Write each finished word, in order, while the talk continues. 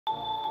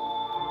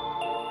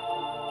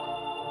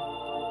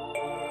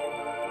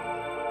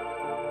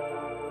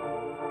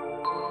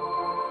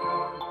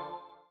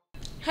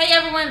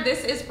everyone,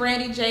 this is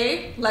Brandy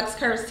J, LUXE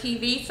Kurves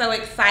TV. So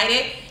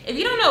excited. If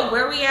you don't know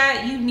where we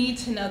at, you need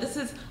to know. This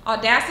is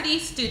Audacity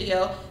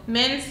Studio,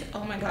 men's,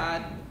 oh my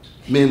God.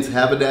 Men's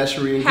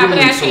haberdashery and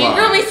grooming salon.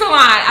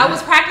 I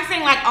was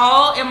practicing like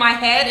all in my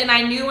head, and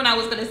I knew when I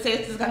was going to say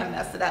this is going to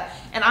mess it up.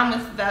 And I'm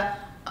with the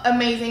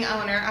amazing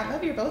owner. I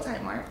love your bow tie,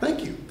 Mark.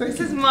 Thank you. This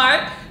is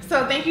Mark.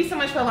 So thank you so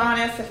much for allowing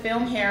us to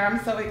film here.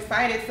 I'm so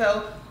excited.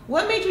 So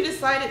what made you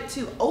decide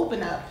to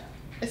open up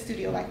a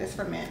studio like this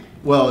for men?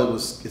 Well,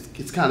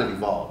 it's kind of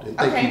evolved, and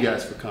thank you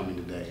guys for coming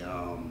today.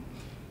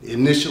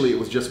 Initially, it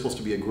was just supposed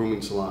to be a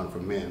grooming salon for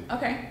men.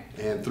 Okay.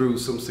 And through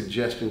some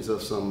suggestions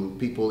of some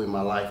people in my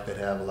life that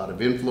have a lot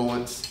of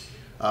influence,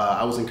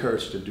 I was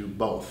encouraged to do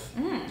both.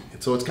 And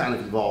so it's kind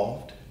of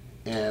evolved,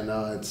 and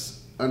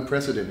it's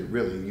unprecedented,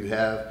 really. You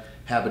have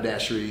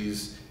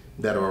haberdasheries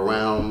that are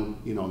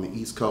around, you know, on the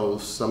East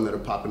Coast, some that are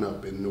popping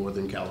up in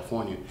Northern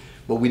California,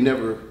 but we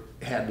never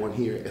had one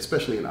here,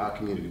 especially in our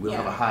community. We don't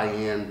have a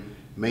high-end,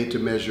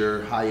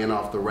 made-to-measure, high-end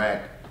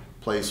off-the-rack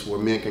place where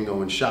men can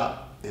go and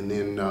shop and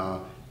then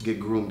get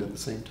groomed at the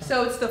same time.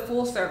 So it's the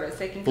full service.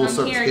 They can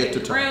come here,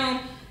 get groomed,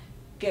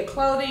 get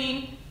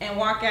clothing, and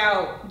walk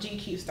out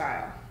GQ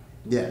style.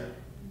 Yeah.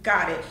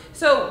 Got it.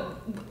 So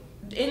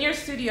in your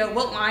studio,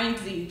 what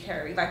lines do you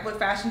carry? Like what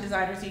fashion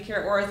designers do you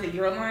carry, or is it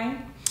your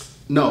line?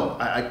 No,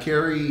 I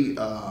carry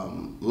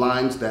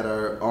lines that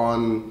are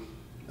on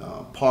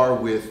par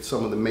with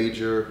some of the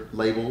major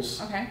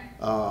labels. Okay.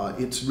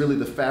 It's really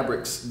the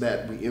fabrics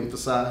that we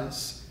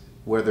emphasize,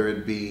 whether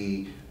it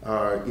be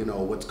you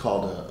know, what's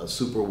called a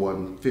Super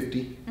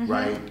 150,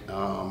 right?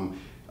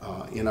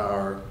 In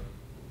our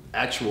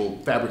actual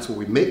fabrics where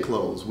we make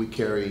clothes, we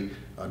carry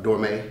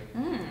Dorme,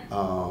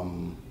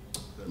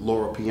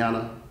 Laura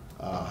Piana,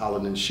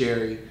 Holland and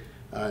Sherry,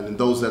 and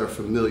those that are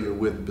familiar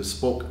with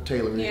bespoke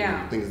tailoring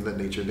and things of that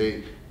nature,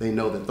 they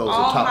know that those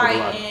are top of the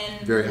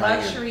line, very high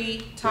end,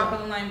 luxury, top of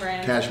the line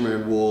brands. Cashmere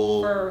and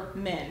wool for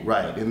men.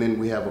 Right, and then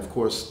we have, of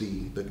course,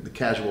 the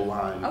casual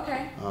line.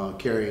 Okay.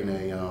 Carrying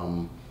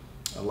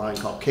a line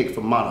called Cake for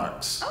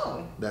Monarchs.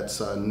 Oh.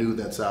 That's new.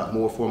 That's out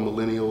more for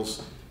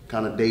millennials,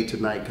 kind of day to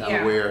night kind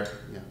of wear.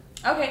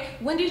 Yeah. Okay.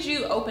 When did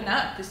you open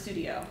up the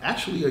studio?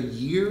 Actually, a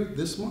year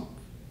this month.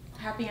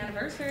 Happy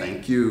anniversary.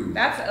 Thank you.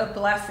 That's a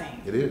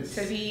blessing. It is.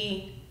 To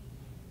be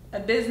a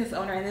business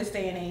owner in this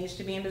day and age,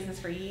 to be in business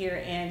for a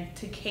year and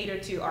to cater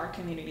to our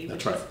community,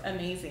 which is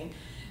amazing.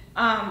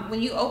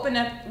 When you opened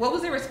up, what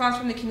was the response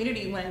from the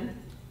community when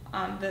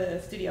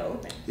the studio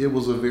opened? It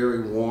was a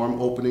very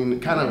warm opening,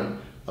 kind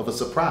of a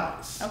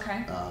surprise.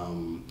 Okay.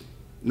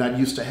 Not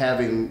used to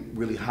having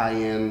really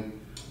high-end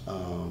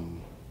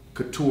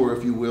couture,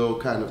 if you will,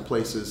 kind of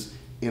places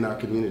in our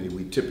community.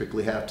 We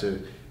typically have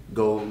to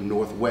go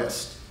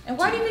northwest. And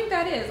why do you think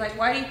that is? Like,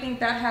 why do you think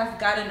that has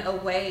gotten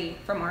away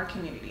from our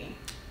community?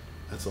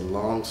 That's a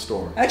long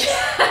story. Okay.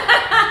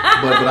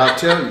 but I'll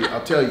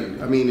tell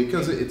you. I mean,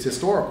 because it's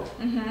historical.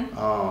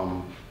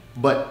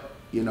 But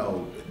you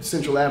know,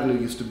 Central Avenue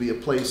used to be a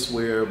place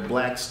where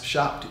blacks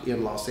shopped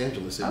in Los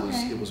Angeles.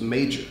 It was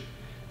major.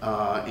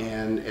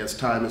 And as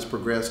time has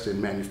progressed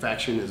and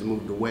manufacturing has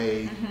moved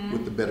away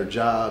with the better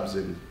jobs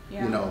and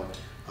you know,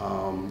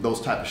 those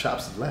type of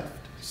shops have left.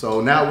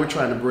 So now we're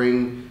trying to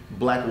bring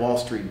Black Wall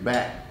Street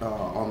back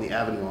on the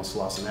avenue, on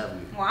Slauson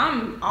Avenue. Well,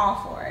 I'm all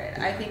for it.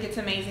 I think it's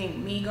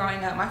amazing. Me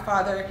growing up, my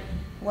father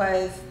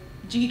was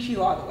GQ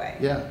all the way.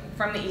 Yeah.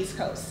 From the East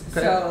Coast.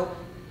 Okay. So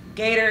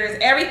Gators,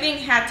 everything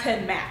had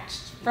to match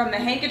from the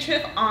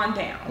handkerchief on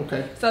down.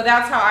 Okay. So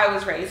that's how I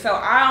was raised. So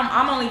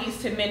I'm only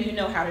used to men who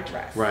know how to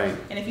dress. Right.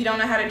 And if you don't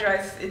know how to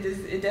dress,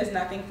 it does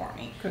nothing for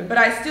me. Okay. But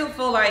I still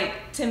feel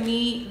like, to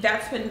me,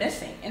 that's been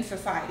missing in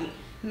society.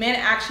 Men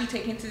actually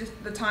taking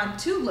the time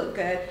to look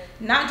good,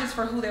 not just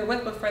for who they're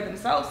with, but for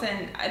themselves.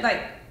 And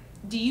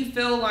do you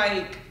feel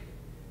like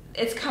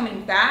it's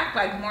coming back?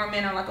 Like more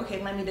men are like, okay,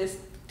 let me just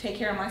take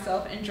care of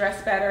myself and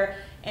dress better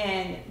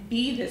and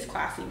be this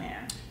classy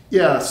man.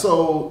 Yeah,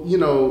 so, you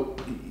know,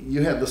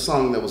 you had the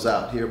song that was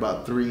out here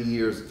about 4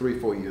 years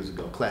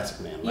ago,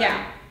 Classic Man, right?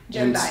 Yeah,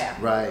 Jedediah.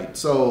 Right,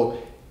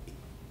 so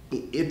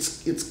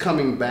it's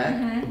coming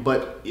back,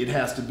 but it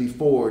has to be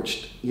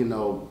forged, you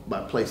know,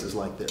 by places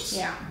like this.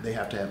 Yeah. They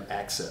have to have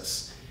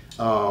access.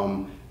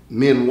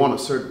 Men want a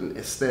certain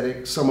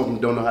aesthetic. Some of them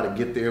don't know how to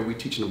get there. We're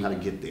teaching them how to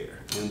get there,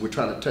 and we're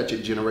trying to touch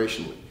it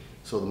generationally.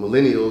 So the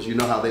millennials, you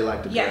know how they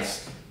like to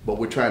dress, but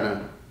we're trying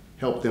to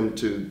help them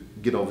to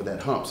get over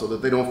that hump so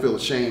that they don't feel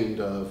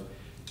ashamed of,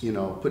 you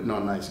know, putting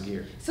on nice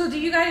gear. So do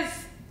you guys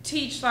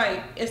teach,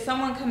 like, if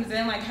someone comes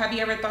in, like, have you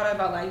ever thought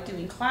about like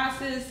doing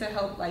classes to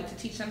help, like, to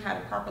teach them how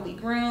to properly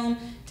groom,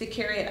 to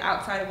carry it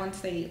outside once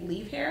they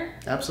leave here?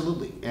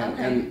 Absolutely.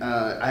 And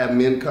I have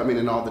men coming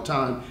in all the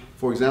time.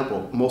 For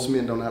example, most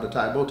men don't know how to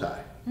tie a bow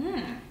tie.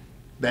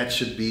 That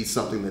should be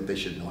something that they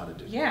should know how to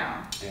do.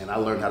 Yeah. And I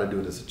learned how to do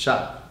it as a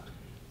child.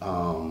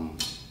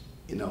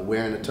 You know,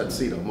 wearing a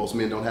tuxedo. Most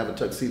men don't have a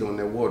tuxedo in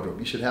their wardrobe.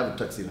 You should have a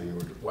tuxedo in your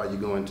wardrobe while you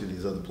go into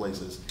these other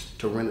places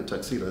to rent a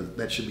tuxedo.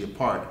 That should be a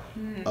part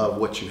of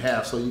what you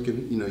have, so you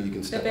can, you know, you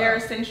can step out. The bare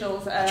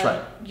essentials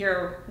of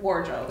your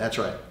wardrobe. That's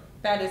right.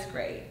 That is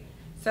great.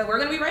 So we're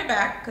going to be right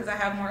back because I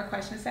have more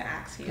questions to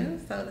ask you.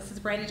 So this is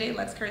Brandy J,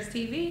 LUXE Kurves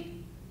TV.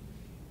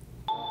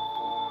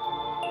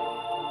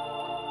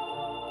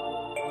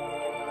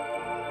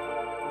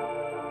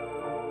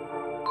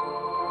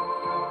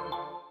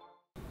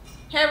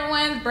 Hey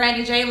everyone,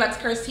 Brandy J, LUXE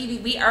Kurves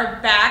TV. We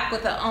are back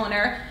with the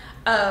owner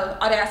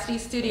of Audacity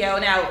Studio.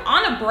 Now,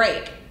 on a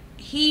break,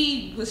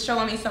 he was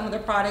showing me some of the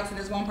products, and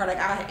there's one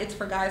product, it's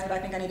for guys, but I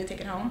think I need to take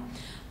it home.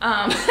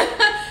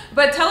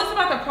 But tell us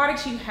about the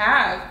products you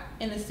have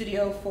in the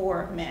studio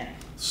for men.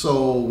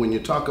 So when you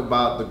talk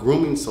about the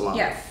grooming salon,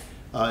 yes,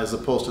 as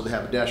opposed to the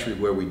haberdashery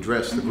where we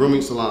dress, the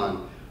grooming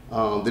salon,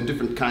 the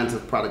different kinds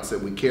of products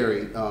that we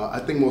carry. I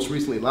think most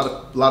recently a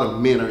lot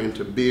of men are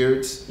into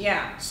beards.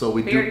 Yeah. So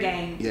we beard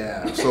gang.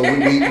 Yeah. So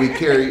we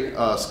carry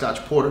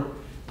Scotch Porter,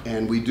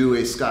 and we do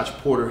a Scotch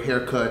Porter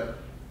haircut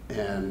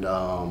and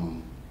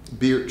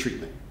beard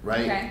treatment,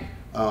 right? Okay.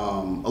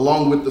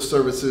 Along with the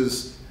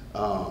services,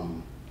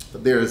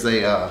 there's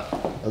a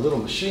little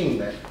machine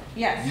that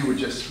you were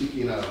just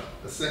speaking of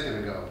a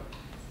second ago,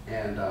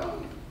 and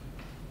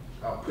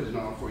I'll put it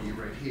on for you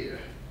right here.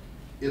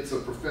 It's a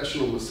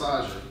professional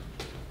massager.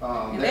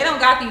 And they don't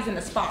got these in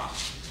the spa.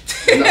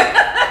 No.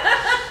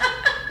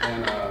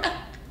 And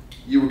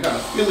you were kind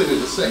of feeling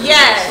it a second ago.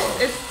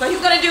 Yes, so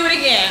he's gonna do it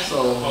again.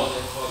 So hold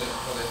it.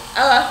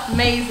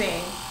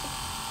 Amazing.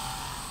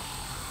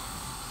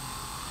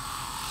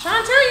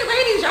 Trying to tell you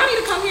ladies, y'all need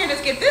to come here and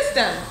just get this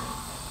done.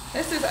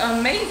 This is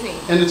amazing.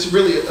 And it's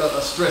really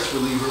a stress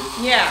reliever.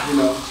 Yeah. You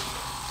know,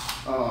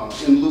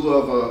 in lieu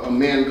of a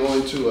man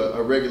going to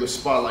a regular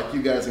spa like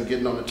you guys and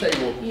getting on the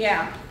table.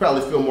 Yeah.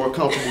 Probably feel more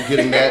comfortable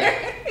getting that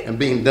and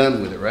being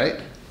done with it,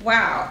 right?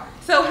 Wow.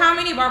 So how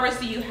many barbers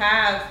do you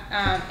have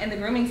in the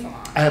grooming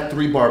salon? I have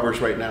 3 barbers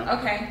right now.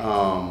 Okay.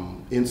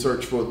 In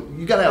search for,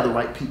 you got to have the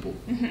right people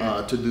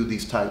to do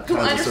these kinds of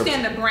services. To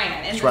understand the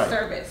brand and the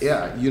service.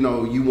 Yeah, you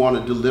know, you want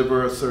to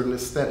deliver a certain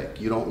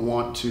aesthetic. You don't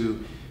want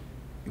to,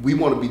 we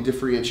want to be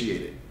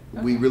differentiated.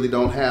 Okay. We really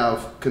don't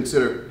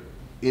consider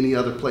any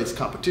other place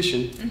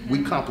competition.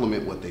 We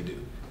complement what they do.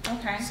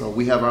 Okay. So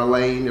we have our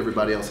lane,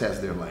 everybody else has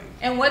their lane.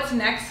 And what's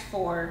next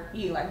for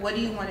you? Like, what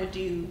do you want to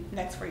do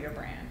next for your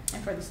brand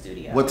and for the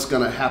studio? What's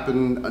going to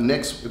happen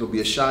next, it'll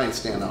be a shine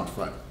stand out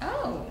front.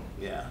 Oh.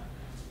 Yeah.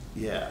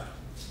 Yeah.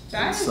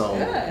 That's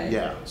good.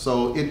 Yeah.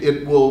 So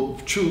it will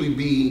truly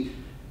be,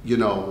 you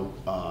know,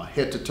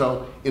 head to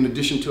toe, in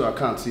addition to our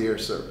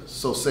concierge service.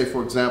 So say,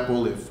 for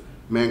example, if a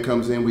man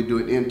comes in, we do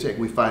an intake,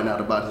 we find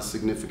out about his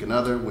significant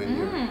other. When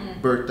your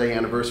birthday,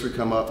 anniversary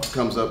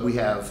comes up, we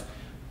have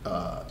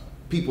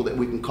people that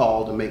we can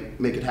call to make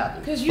it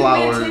happen. Because you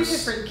tend to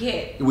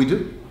forget. We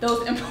do.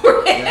 Those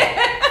important.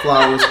 Yeah.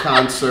 Flowers,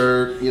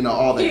 concert, you know,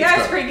 all that. You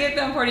guys forget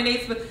the important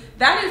dates, but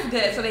that is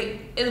good. So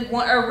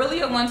are really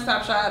a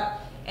one-stop shop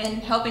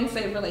and helping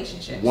save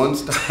relationships.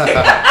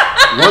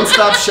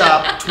 One-stop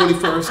shop,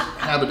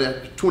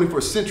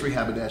 21st century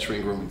haberdashery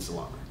and grooming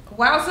salon.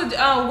 Wow, so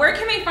where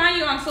can they find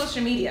you on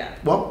social media?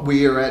 Well,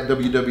 we are at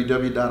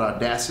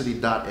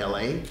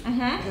www.audacity.la,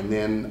 and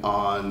then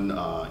on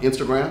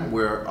Instagram,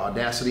 we're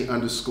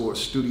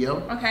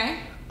Audacity_studio. Okay.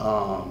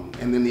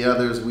 And then the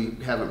others we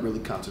haven't really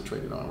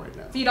concentrated on right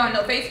now. So you don't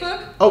know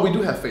Facebook? Oh, we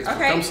do have Facebook.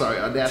 Okay. I'm sorry,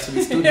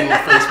 Audacity Studio on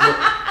Facebook.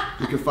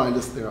 You can find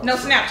us there also. No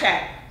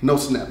Snapchat? No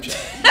Snapchat.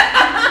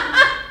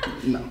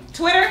 No.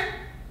 Twitter?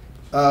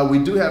 We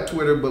do have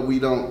Twitter, but we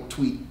don't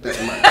tweet that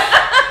much.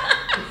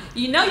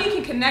 You know you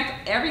can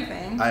connect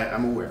everything.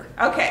 I'm aware.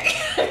 Okay.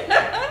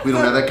 We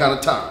don't have that kind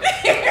of time.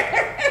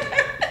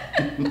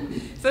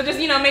 So just,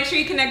 you know, make sure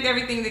you connect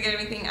everything to get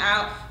everything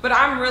out. But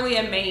I'm really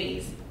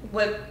amazed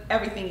with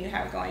everything you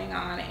have going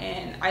on,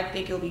 and I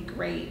think it'll be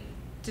great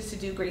just to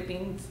do great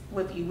things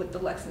with you with the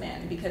LUXE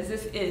Man, because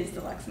this is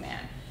the LUXE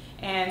Man.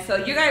 And so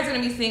you guys are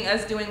going to be seeing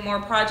us doing more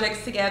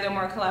projects together,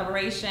 more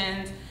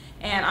collaborations.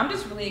 And I'm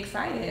just really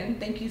excited.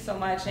 Thank you so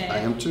much. And I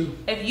am too.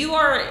 If you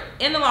are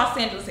in the Los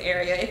Angeles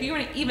area, if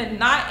you're even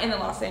not in the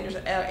Los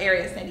Angeles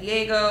area, San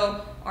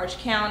Diego, Orange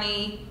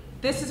County,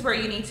 this is where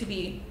you need to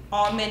be.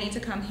 All men need to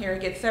come here,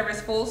 get service,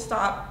 full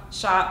stop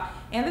shop,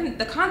 and then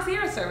the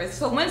concierge service.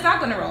 So when's that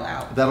going to roll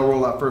out? That'll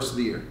roll out first of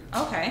the year.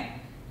 Okay.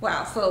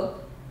 Wow. So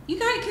you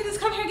guys can just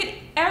come here and get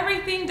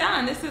everything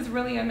done. This is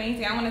really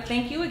amazing. I want to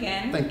thank you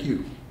again. Thank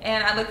you.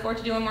 And I look forward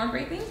to doing more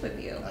great things with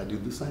you. I do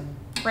the same.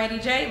 Brandy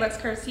J, LUXE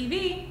Kurves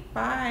TV.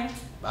 Bye.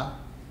 Bye.